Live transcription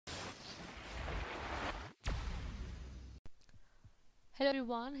Hello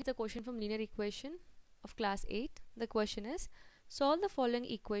everyone, here's a question from linear equation of class 8. The question is, solve the following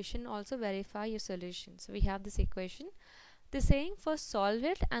equation, also verify your solution. So we have this equation. The saying, first solve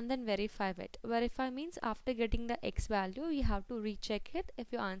it and then verify it. Verify means after getting the x value, you have to recheck it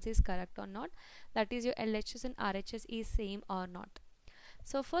if your answer is correct or not. That is, your LHS and RHS is same or not.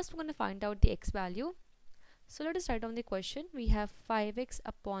 So first we're going to find out the x value. So let us write down the question. We have 5x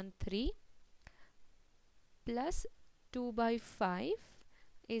upon 3 plus 2 by 5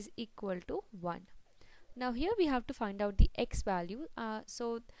 is equal to 1. Now here we have to find out the x value.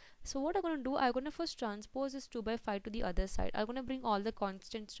 So what I'm going to do, I'm going to first transpose this 2 by 5 to the other side. I'm going to bring all the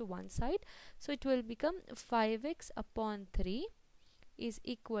constants to one side. So it will become 5x upon 3 is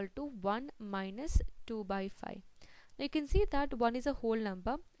equal to 1 minus 2 by 5. Now you can see that 1 is a whole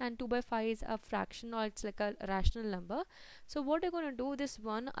number and 2 by 5 is a fraction, or it's like a rational number. So what I'm going to do, this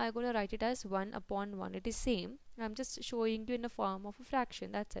 1, I'm going to write it as 1 upon 1. It is same. I'm just showing you in the form of a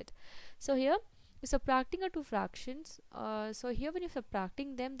fraction. That's it. So here you're subtracting our two fractions. So here when you're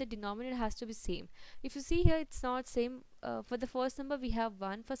subtracting them, the denominator has to be same. If you see here, it's not same. For the first number we have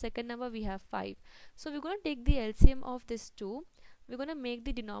 1, for second number we have 5. So we're going to take the LCM of this 2. We're going to make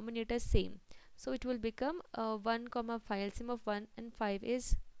the denominator same. So it will become 1 comma 5. LCM of 1 and 5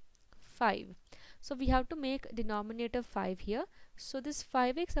 is 5. So we have to make denominator 5 here. So this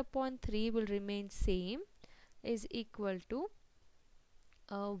 5x upon 3 will remain same, is equal to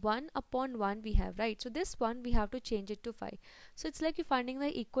 1 upon 1 we have, right? So this 1 we have to change it to 5. So it's like you're finding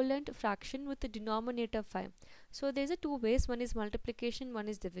the equivalent fraction with the denominator 5. So there's a two ways. One is multiplication, one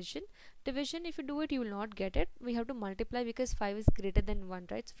is division. Division, if you do it, you will not get it. We have to multiply because 5 is greater than 1,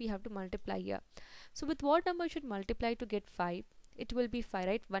 right? So we have to multiply here. So with what number you should multiply to get 5? It will be 5,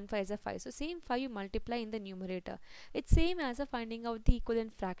 right? 1 5 is a 5. So same 5 you multiply in the numerator. It's same as a finding out the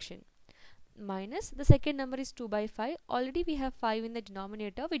equivalent fraction. Minus the second number is 2 by 5. Already we have 5 in the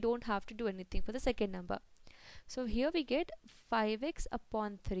denominator. We don't have to do anything for the second number. So here we get 5x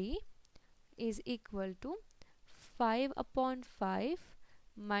upon 3 is equal to 5 upon 5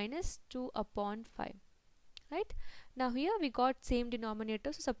 minus 2 upon 5. Right? Now here we got same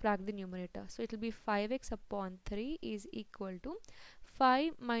denominator, so subtract the numerator. So it will be 5x upon 3 is equal to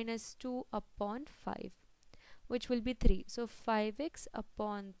 5 minus 2 upon 5, which will be 3. So 5x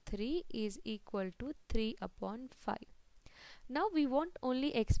upon 3 is equal to 3 upon 5. Now we want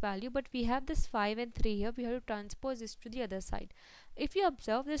only x value, but we have this 5 and 3 here. We have to transpose this to the other side. If you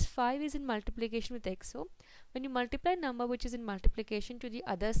observe, this 5 is in multiplication with x. So when you multiply number which is in multiplication to the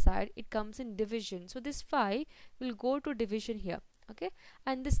other side, it comes in division. So this 5 will go to division here. Okay,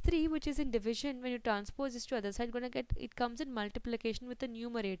 and this 3 which is in division, when you transpose this to other side, gonna get, it comes in multiplication with the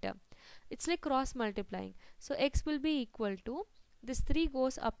numerator. It's like cross multiplying. So x will be equal to, this 3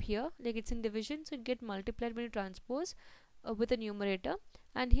 goes up here, like it's in division, so it get multiplied when you transpose with the numerator.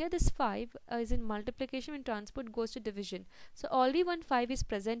 And here this 5 is in multiplication, when transpose goes to division. So already one 5 is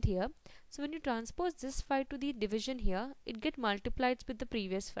present here. So when you transpose this 5 to the division here, it get multiplied with the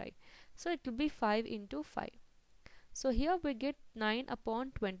previous 5. So it will be 5 into 5. So here we get 9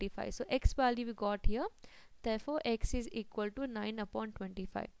 upon 25. So x value we got here. Therefore x is equal to 9 upon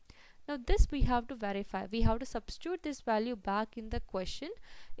 25. Now this we have to verify. We have to substitute this value back in the question,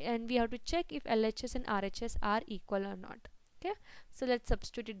 and we have to check if LHS and RHS are equal or not. Okay, so let's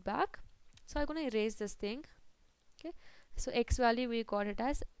substitute it back. So I'm going to erase this thing. Okay, so x value we got it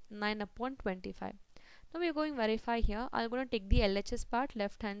as 9 upon 25. Now we are going to verify here. I'm going to take the LHS part,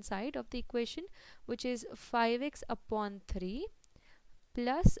 left hand side of the equation, which is 5x upon 3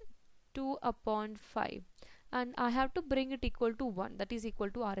 plus 2 upon 5. And I have to bring it equal to 1, that is equal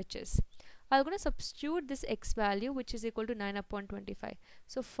to RHS. I'm going to substitute this x value, which is equal to 9 upon 25.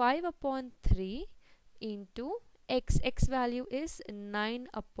 So 5 upon 3 into x value is 9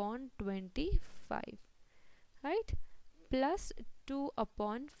 upon 25, right, plus 2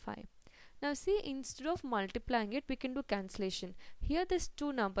 upon 5. Now see, instead of multiplying it, we can do cancellation. Here these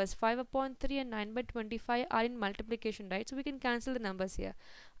two numbers 5 upon 3 and 9 by 25 are in multiplication, right? So we can cancel the numbers here.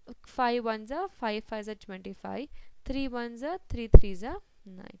 5 1s are 5 5s are 25, 3 1s are 3 3s are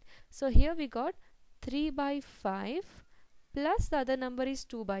 9. So here we got 3 by 5 plus the other number is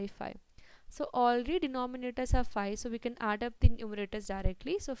 2 by 5. So already denominators are 5, so we can add up the numerators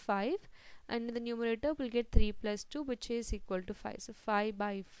directly. So 5, and in the numerator we'll get 3 plus 2, which is equal to 5. So 5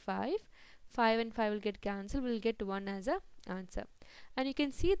 by 5, 5 and 5 will get cancelled, we'll get 1 as a answer. And you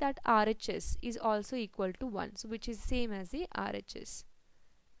can see that RHS is also equal to 1, so which is same as the RHS.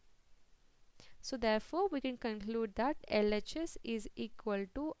 So therefore we can conclude that LHS is equal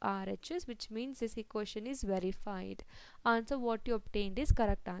to RHS, which means this equation is verified. Answer what you obtained is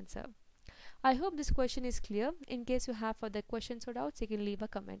correct answer. I hope this question is clear. In case you have further questions or doubts, you can leave a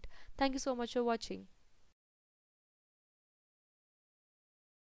comment. Thank you so much for watching.